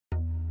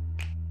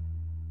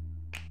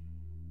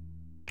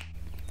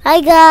Hi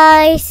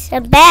guys,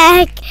 I'm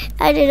back.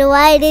 I don't know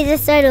why I need to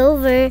start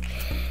over,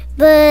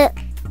 but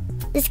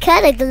it's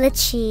kind of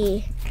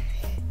glitchy.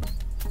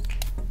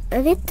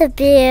 I need to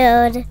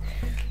build.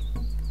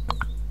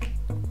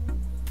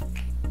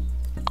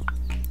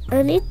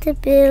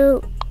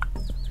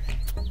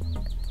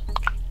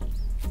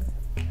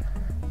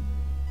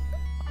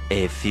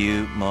 A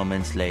few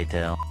moments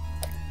later.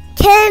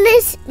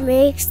 Candace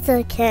makes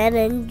the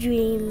cannon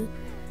dream.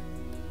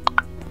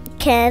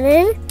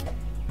 Cannon.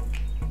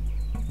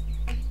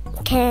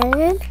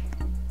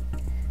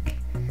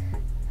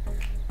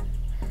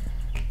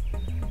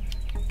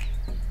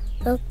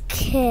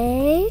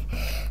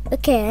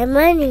 Okay, I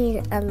might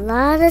need a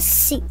lot of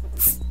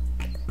seats.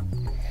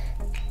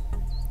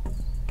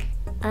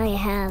 I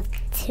have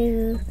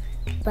 2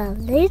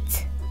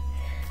 bullets.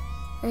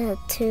 I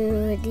have 2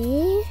 of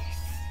these.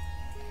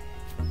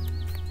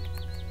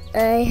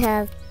 I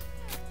have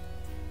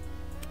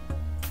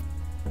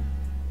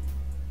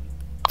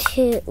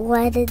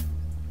 1 of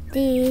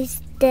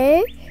these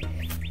there.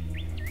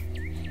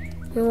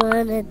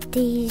 1 of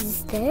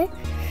these there.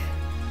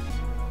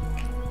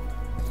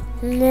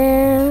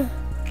 Now,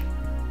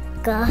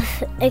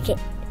 okay.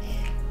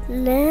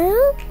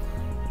 Now,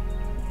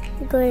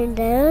 I'm going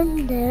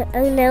down, down.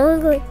 And now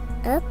I'm going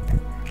up,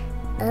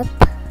 up.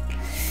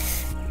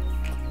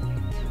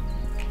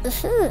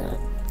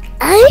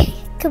 I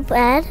could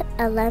add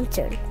a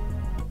lantern.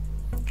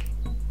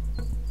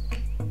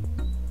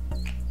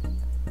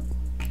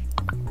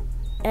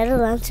 Add a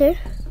lantern.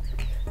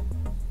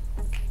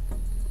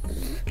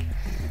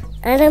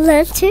 Add a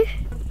lantern.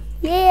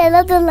 Yay, I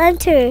love the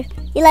lantern.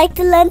 You like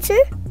the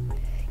lantern?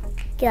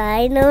 Yeah,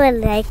 I know I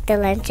like the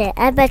lantern.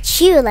 I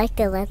bet you like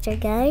the lantern,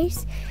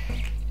 guys.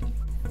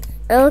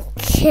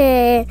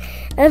 Okay,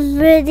 I'm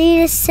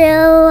ready to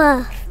sail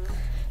off.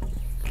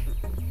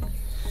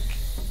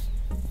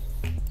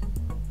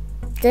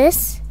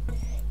 This?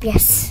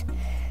 Yes.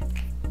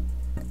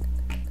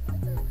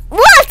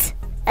 What?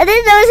 I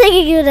didn't know I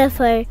could go that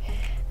far.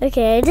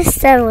 Okay, I just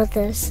started with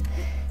this.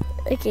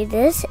 Okay,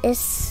 this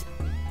is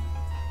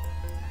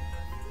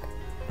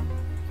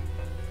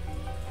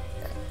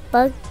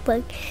bug.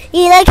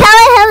 You like how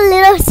I have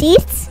little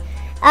seats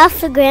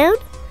off the ground?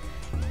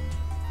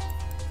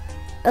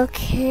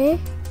 Okay.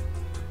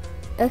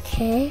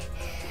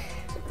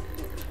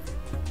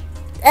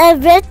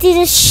 I'm ready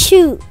to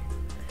shoot.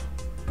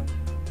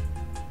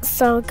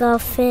 So go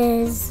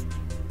fizz.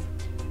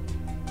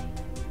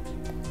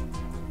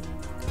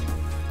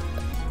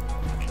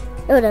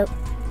 Oh no.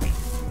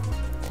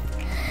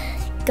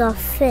 Go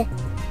fit.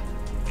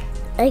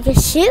 I can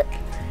shoot.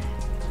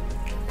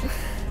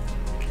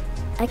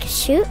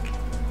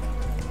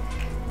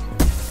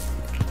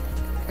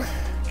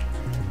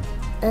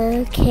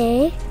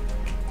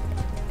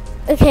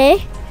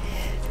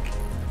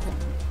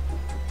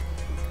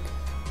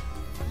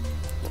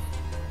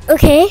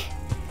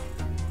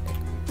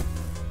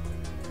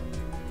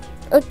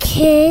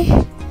 Okay.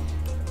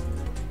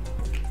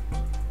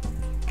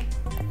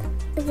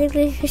 I think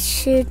we could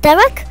shoot that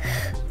rock.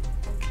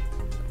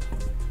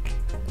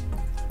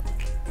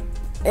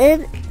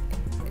 And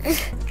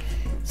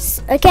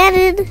a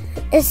cannon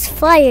is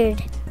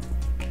fired.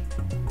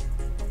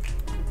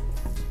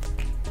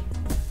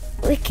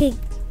 We can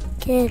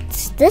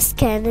get this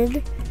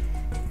cannon.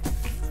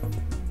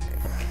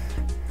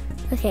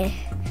 Okay,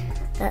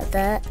 not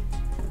that.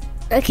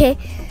 Okay,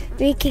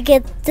 we can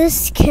get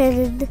this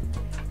cannon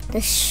to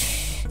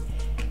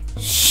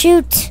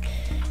shoot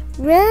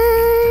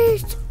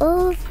right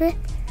over.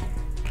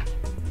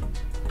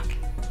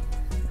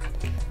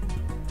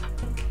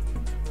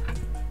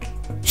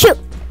 Shoot!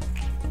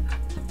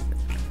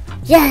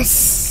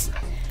 Yes!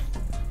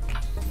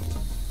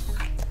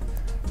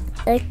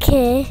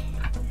 Okay.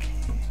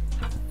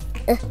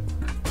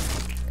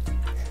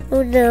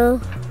 Oh no.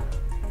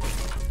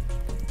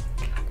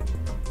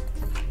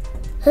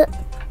 Huh.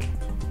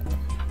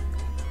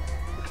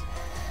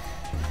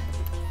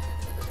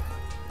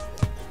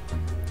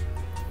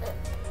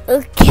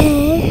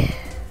 Okay.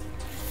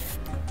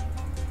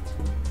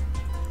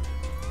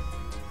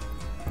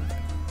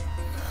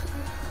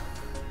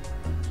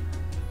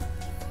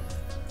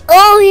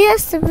 Oh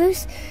yes, the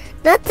boost,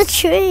 not the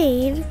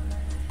train.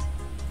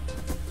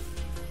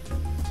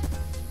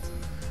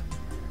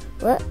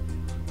 What?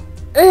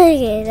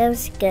 Okay, that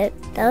was good.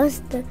 That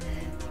was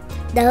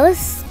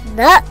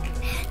not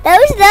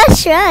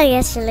strong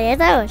actually. I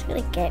thought I was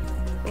gonna get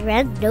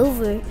ran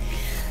over,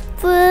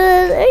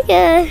 but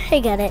okay, I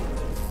got it.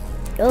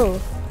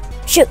 Oh,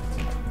 shoot!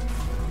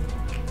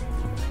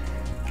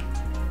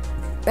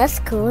 That's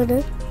cool,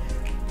 enough.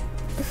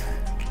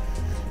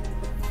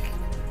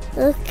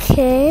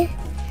 Okay.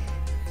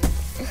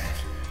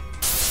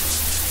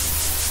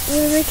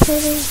 Where am I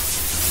kidding?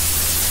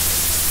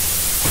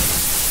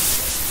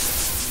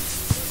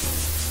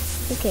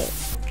 Okay,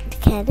 the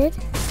cannon.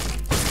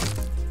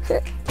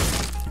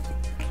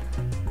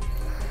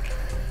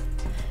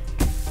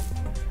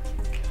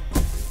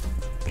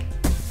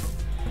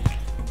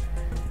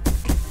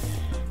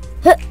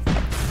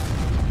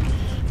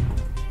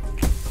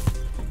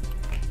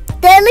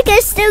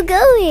 still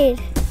going.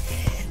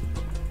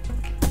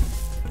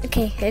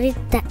 Okay, I need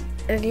that.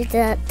 I need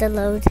that to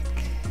load.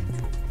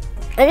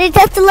 I need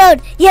that to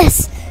load.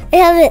 Yes, I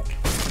have it.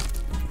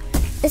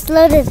 It's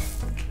loaded.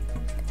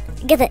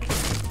 Get it.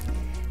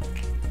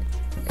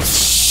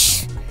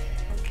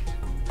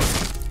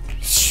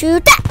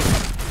 Shoot that.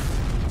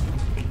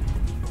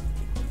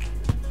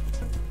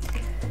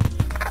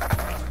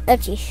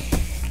 Ouchie.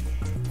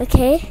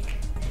 Okay.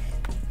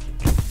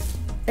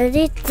 I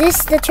need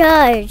this to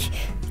charge.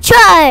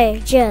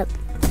 Charge up.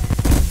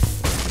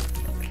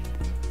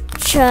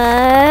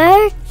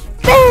 Charge.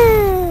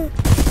 Bam.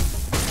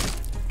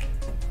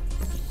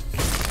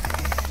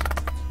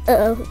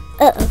 Uh-oh.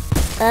 Uh-oh.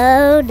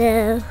 Oh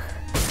no.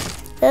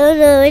 Oh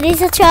no, it needs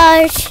to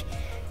charge.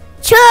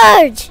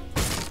 Charge!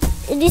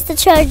 It needs to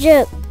charge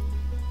up.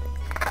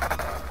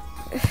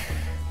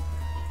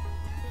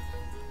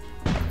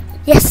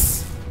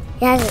 Yes!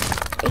 You have it.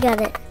 You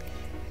got it.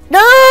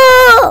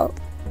 No!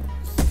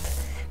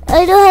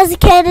 I know how to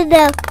cannon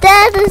now.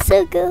 That is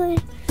so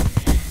good.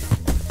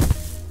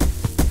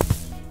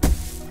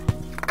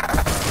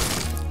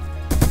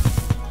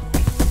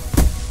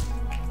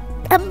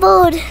 I'm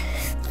bored.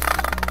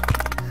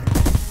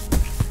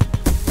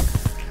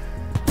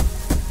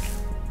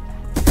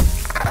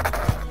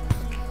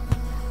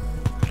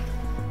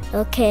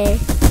 Okay,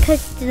 cut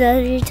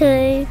another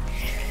time.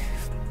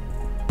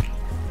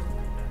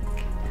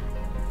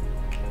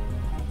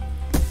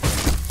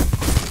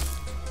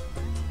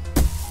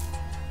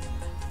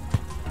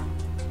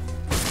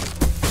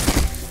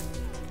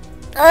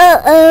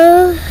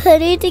 Uh-oh, I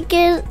need to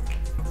get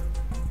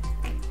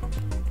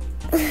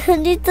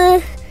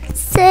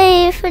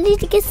safe. I need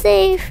to get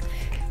safe.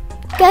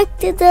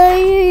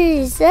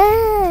 Crocodiles.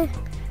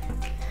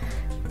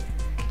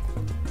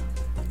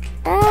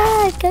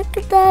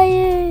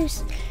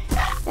 Crocodiles.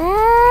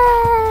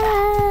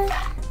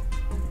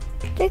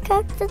 The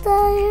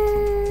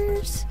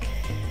crocodiles.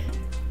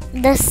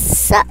 The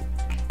suck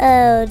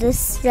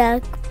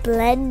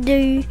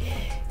blender.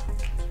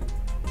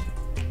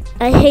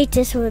 I hate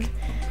this one.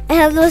 I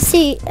have no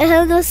seat. I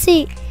have no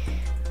seat.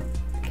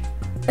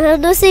 I have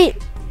no seat.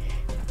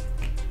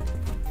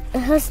 I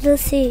have no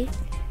seat.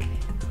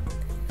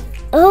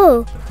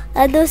 Oh,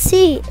 I have no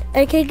seat.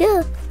 I can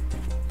go.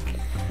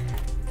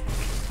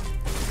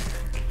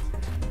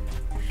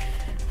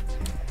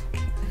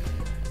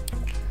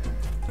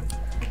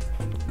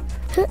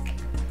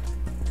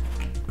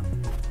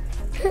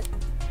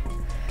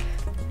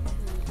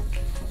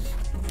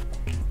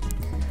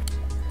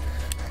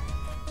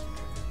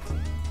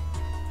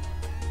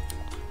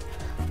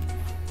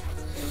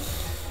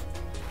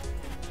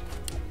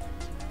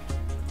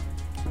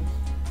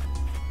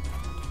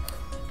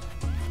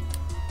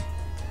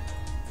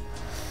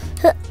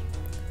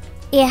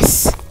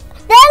 Yes.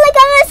 Now look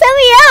at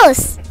somebody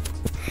else.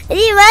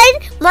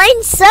 And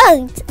mine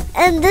sucked.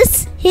 And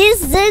his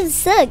then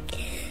sucked.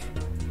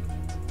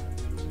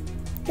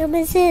 What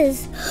is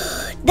his?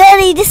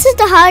 Daddy, this is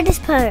the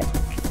hardest part.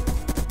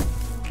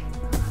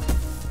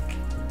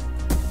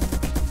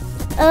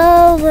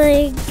 Oh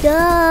my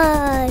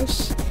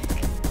gosh.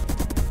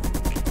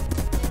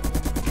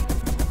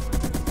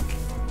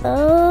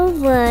 Oh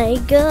my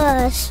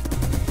gosh.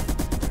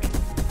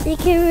 They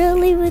can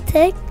really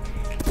protect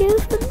you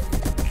from that?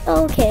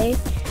 Okay.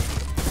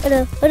 Oh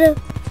no, oh no.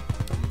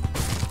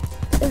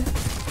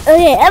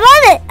 Okay, I'm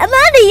on it! I'm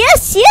on it!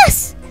 Yes,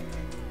 yes!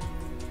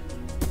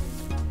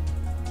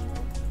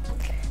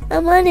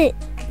 I'm on it.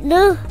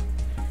 No.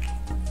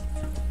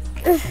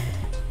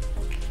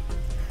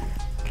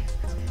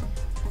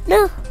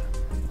 No.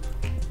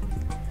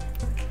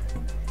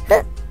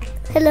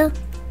 Hello.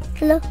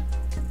 Hello.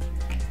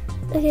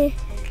 Okay.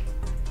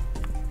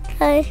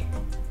 Hi.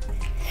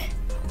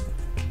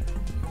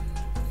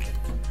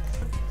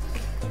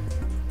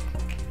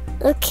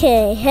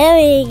 Okay, how are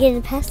we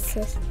getting past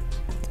this?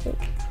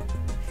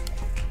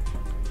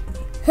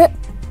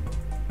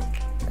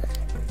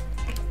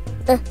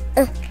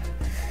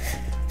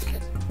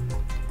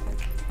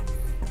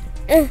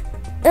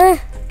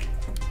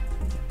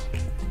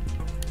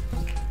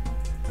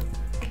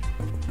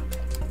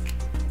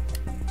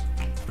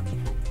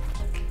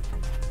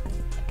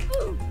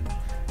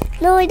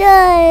 No, I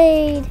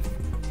died.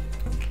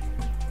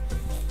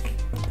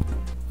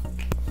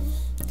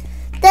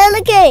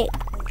 Delegate.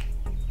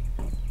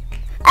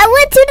 I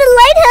went to the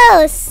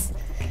lighthouse.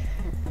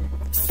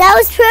 That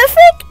was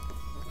perfect.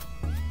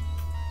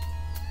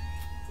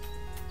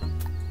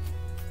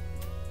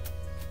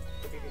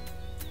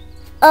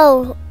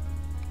 Oh,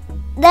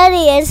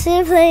 Daddy, I see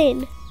a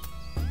plane.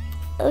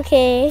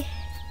 Okay.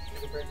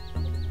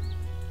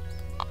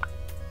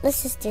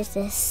 Let's just do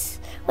this.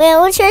 Wait, I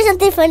want to try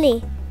something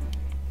funny.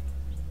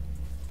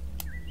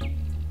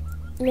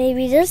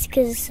 Maybe this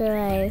could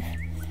survive.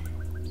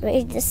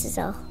 Maybe this is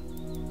all.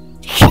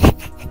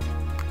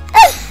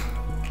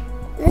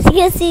 Let's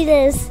go see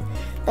this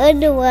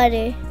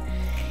underwater.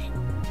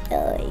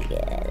 Oh my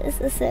god, this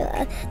is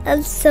so.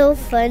 I'm so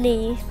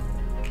funny.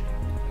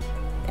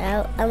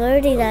 Now I'm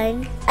already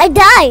dying. I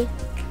died,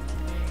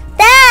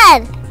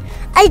 Dad.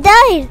 I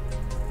died.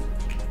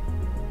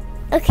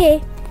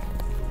 Okay.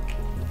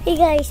 Hey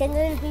guys, I'm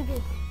going to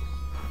pee.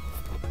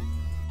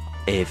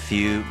 A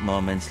few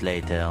moments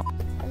later.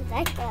 I'm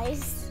back,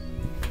 guys.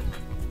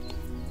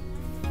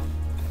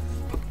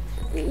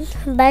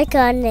 I'm back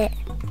on it.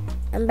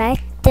 I'm back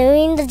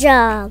doing the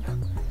job.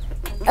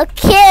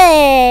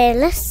 Okay,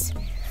 let's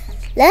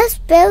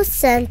build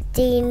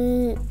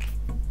something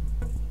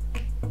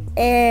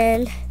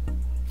incredible.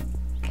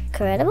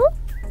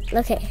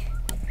 Okay,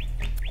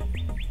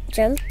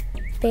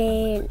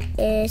 jumping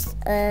is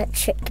a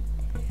trick.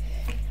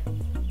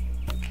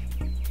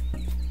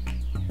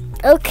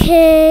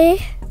 Okay.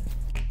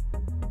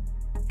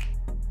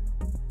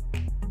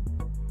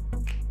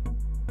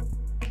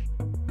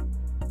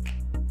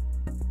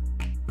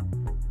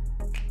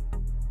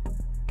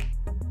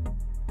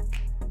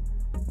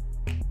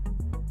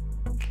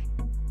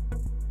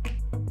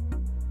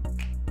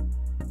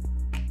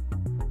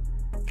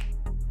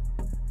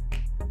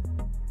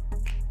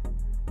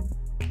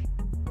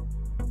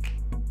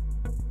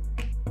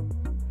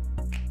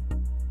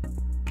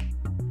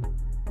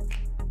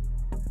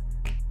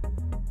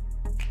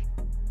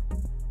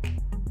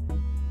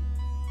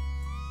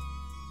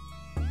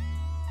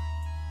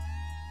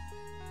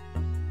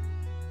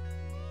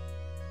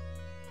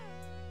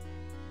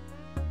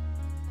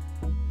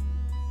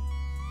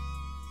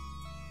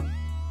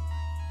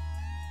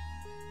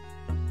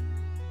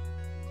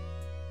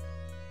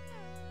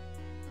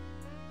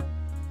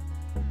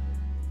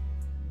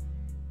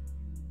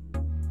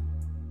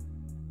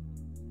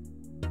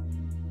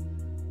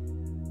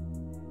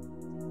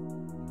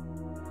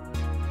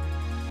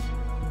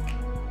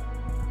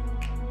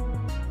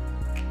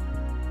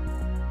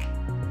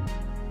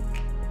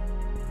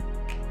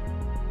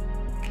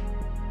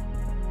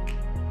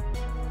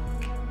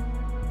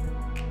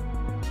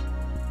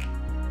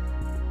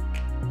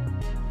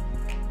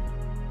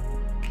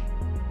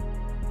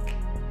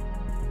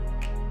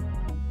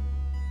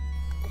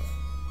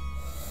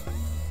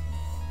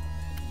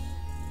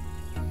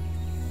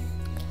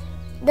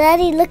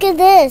 Daddy, look at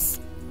this.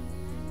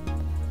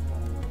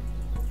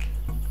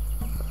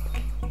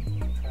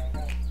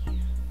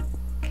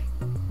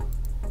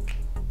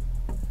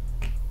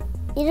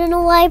 You don't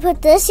know why I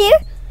put this here?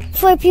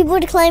 For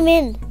people to climb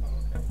in.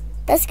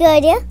 That's a good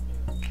idea.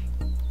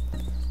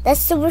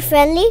 That's super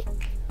friendly.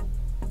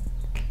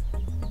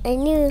 I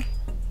knew.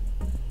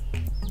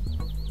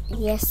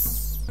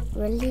 Yes.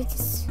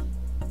 Release.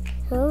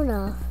 Hold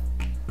on.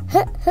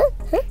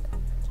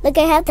 Look,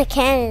 I have the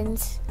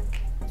cannons.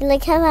 You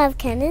like how I have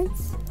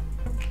cannons?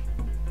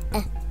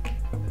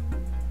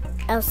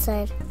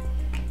 Outside.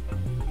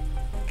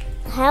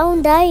 How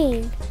I'm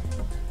dying?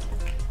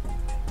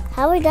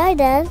 How I died,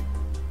 Dad?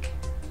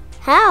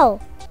 How?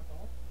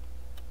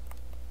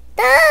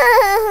 Ah!